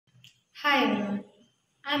Hi everyone,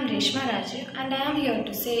 I am Reshma Rajeev and I am here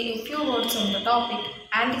to say a few words on the topic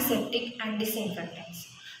antiseptic and disinfectants.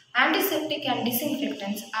 Antiseptic and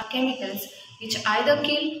disinfectants are chemicals which either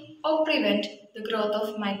kill or prevent the growth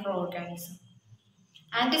of microorganisms.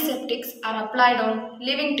 Antiseptics are applied on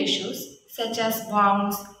living tissues such as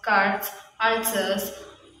wounds, cuts, ulcers,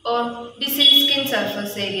 or diseased skin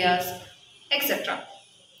surface areas, etc.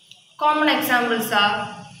 Common examples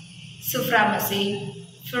are sulframazine,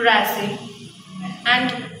 furacil, and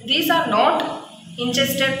these are not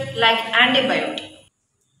ingested like antibiotic.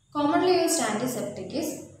 Commonly used antiseptic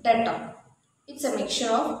is Dettol. It's a mixture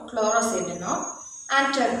of chloroacetanol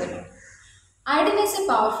and terpene. Iodine is a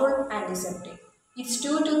powerful antiseptic. Its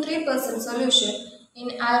 2 to 3% solution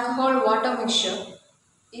in alcohol water mixture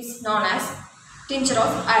is known as tincture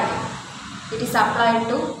of iodine. It is applied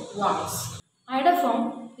to wounds.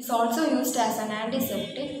 Iodoform is also used as an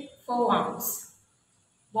antiseptic for wounds.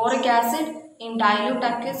 Boric acid in dilute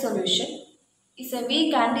aqueous solution is a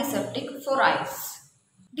weak antiseptic for eyes.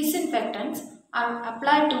 Disinfectants are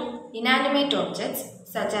applied to inanimate objects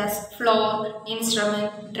such as floor,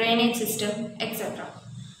 instrument, drainage system, etc.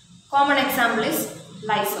 Common example is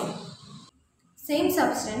Lysol. Same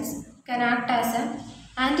substance can act as an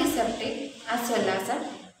antiseptic as well as a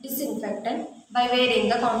disinfectant by varying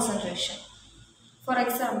the concentration. For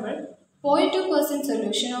example, 0.2%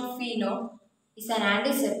 solution of phenol is an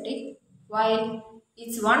antiseptic while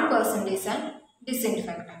its 1% is an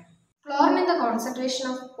disinfectant. Chlorine in the concentration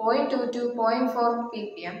of 0.2 to 0.4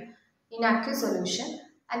 ppm in aqueous solution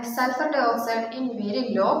and sulfur dioxide in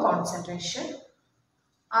very low concentration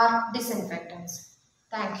are disinfectants.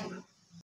 Thank you.